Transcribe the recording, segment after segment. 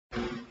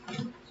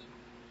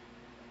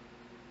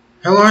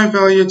Hello and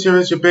fellow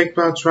YouTubers, your big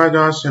pal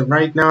Trijosh, and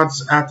right now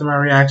it's after my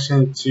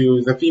reaction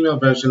to the female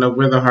version of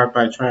With a Heart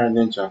by Trijosh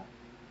Ninja.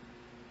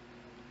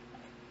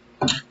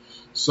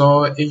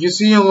 So if you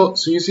see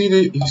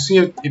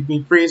it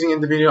me freezing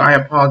in the video, I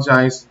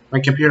apologize. My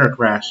computer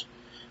crashed.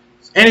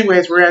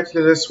 Anyways, we're reacting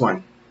to this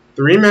one,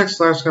 the remix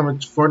 / cover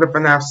for the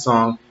FNAF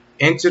song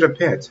Into the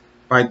Pit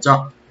by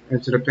Doko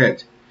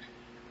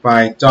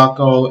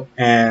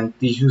and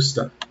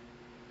Dihusta.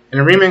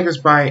 And the remix is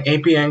by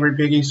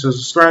APAngryPiggy, so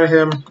subscribe to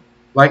him,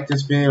 like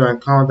this video,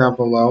 and comment down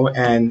below.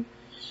 And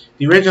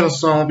the original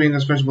song will be in the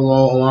description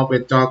below, along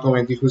with Doko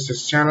and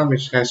Dihusta's channel. Make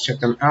sure you guys check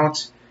them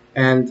out.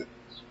 And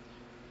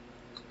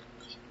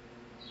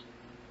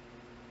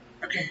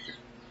okay,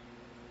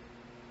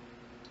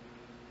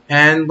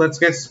 and let's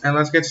get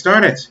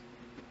started.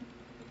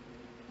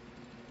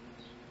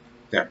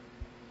 There.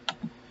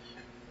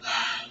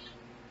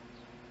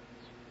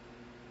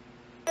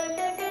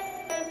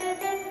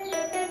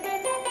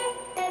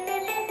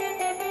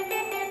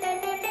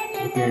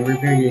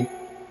 APAngryPiggy.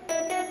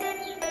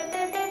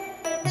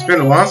 It's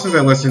been a while since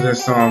I listened to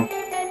this song.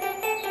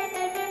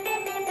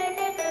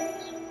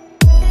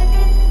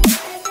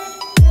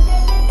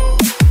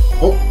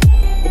 Oh,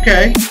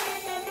 okay.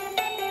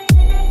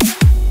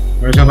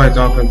 Original by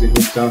Doko and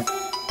Dihusta.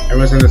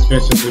 Everyone's in the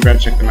description, so you better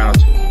check them out.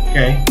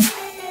 Okay.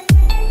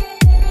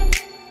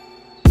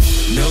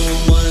 No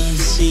one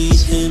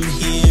sees him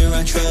here.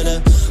 I try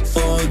to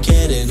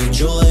forget and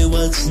enjoy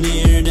what's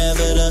near. Never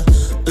to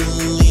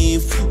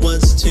believe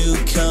what's to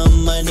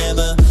come. I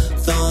never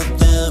thought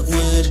that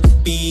would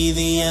be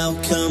the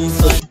outcome.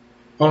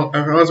 Oh,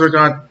 everyone's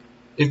forgot.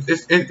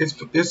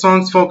 This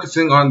song's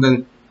focusing on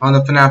the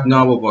FNAF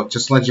novel book.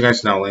 Just to let you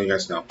guys know. A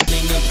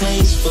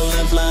place full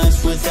of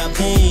life without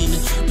pain.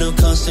 No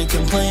constant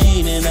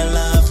complaint in a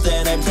life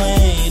that I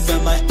played.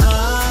 But my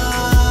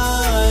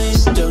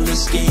eyes don't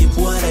escape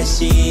what I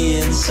see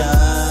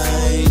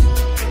inside.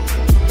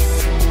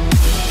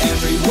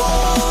 Every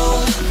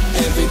wall,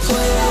 every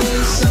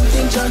place,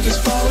 something dark is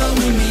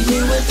following me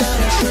here without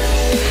a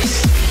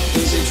trace.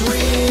 Is it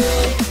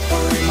real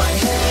or in my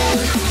head?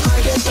 I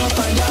guess I'll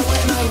find out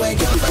when I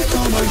wake up back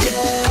home or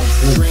dead.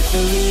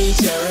 Dreadfully,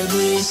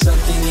 terribly,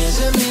 something is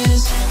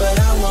amiss, but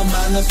I won't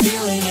mind the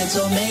feeling, it's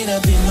all made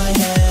up in my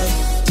head.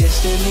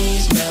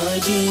 Destiny's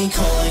melody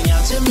calling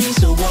out to me,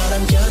 so what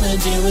I'm gonna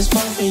do is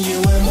fall for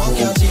you and walk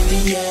out to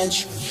the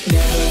edge.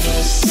 Never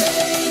the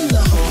same,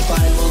 the hope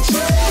I will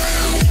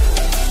trade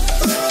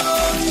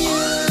from you.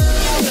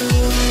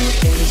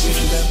 Into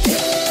the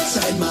pits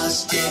I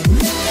must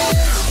admit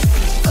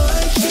I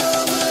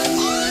come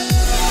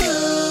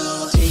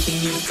anew.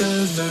 Taking you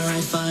further,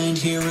 I find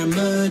here a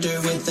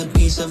murder with a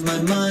piece of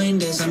my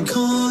mind as I'm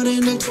caught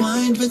and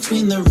intertwined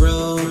between the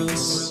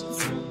roads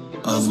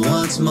of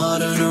what's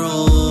modern or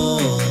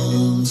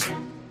old.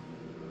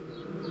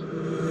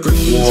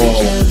 Bringing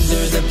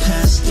together the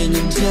past and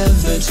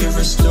endeavor to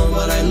restore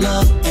what I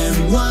love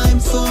and rhyme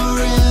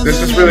forever.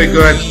 This is really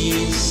good.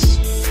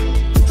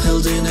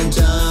 Held in a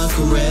dark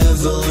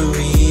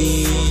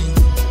revelry.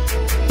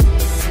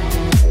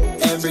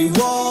 Every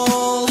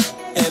wall,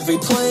 every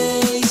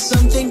place,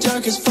 something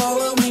dark is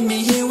following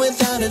me here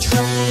without a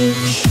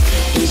trace.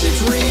 Is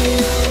it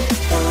real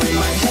or in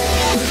my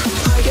head?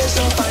 I guess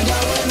I'll find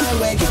out when I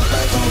wake up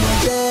back home or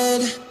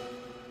dead.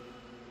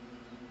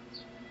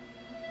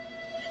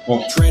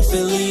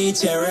 Dreadfully,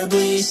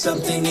 terribly,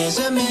 something is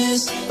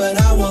amiss,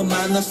 but I won't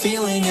mind the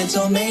feeling, it's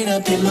all made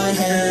up in my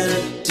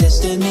head.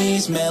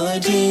 Destiny's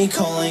melody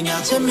calling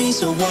out to me,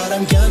 so what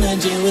I'm gonna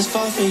do is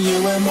fall for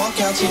you and walk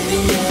out to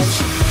the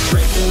edge.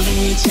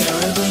 Dreadfully,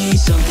 terribly,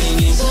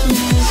 something is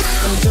amiss,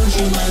 but don't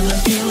you mind the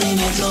feeling,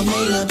 it's all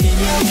made up in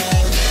your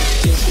head.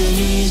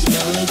 Destiny's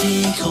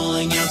melody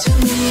calling out to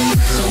me,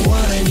 so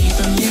what I need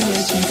from you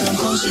is to come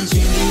closer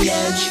to the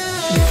edge.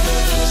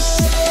 Never the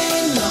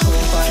same, the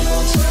hope I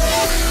will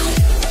take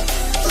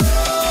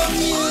from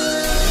you.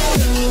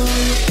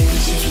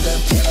 Into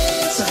the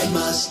pits I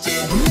must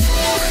admit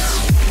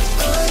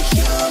I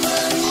come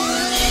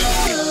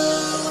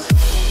anew.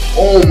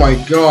 Oh my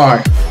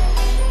god.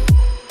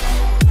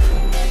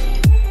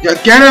 Yeah,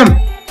 get him!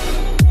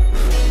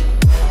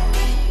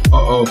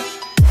 Uh-oh.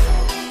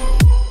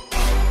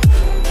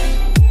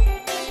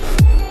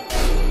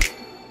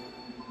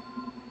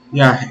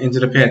 Yeah, Into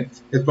the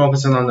Pit. It's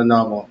focusing on the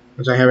novel,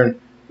 which I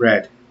haven't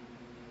read.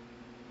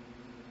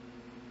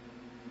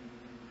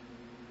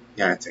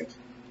 Yeah, I think.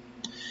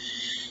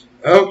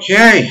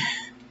 Okay,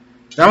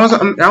 that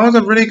was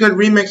a really good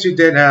remix you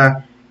did,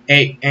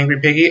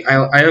 APAngryPiggy.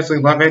 I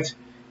absolutely love it.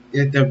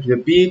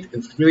 The beat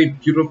is really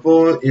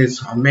beautiful.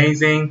 It's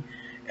amazing,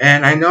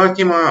 and I know it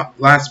came out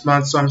last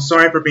month, so I'm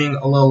sorry for being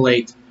a little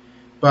late.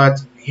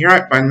 But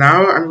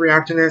now I'm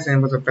reacting to this, and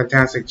it was a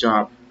fantastic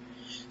job.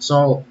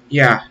 So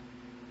yeah.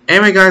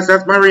 Anyway, guys,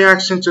 that's my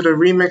reaction to the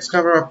remix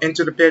cover of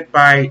Into the Pit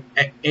by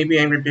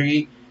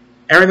APAngryPiggy.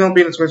 Everything will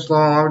be in the description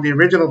below, along with the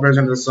original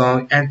version of the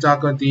song, and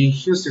Doko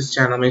Dihusta's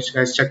channel. Make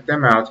sure you guys check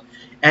them out.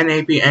 And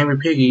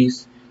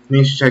APAngryPiggy's,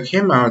 make sure you check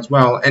him out as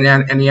well. And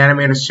the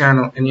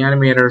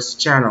animator's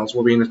channels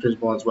will be in the description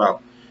below as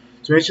well.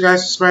 So make sure you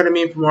guys subscribe to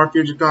me for more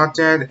future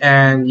content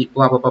and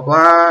blah blah blah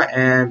blah.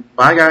 And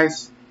bye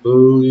guys.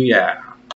 Booyah.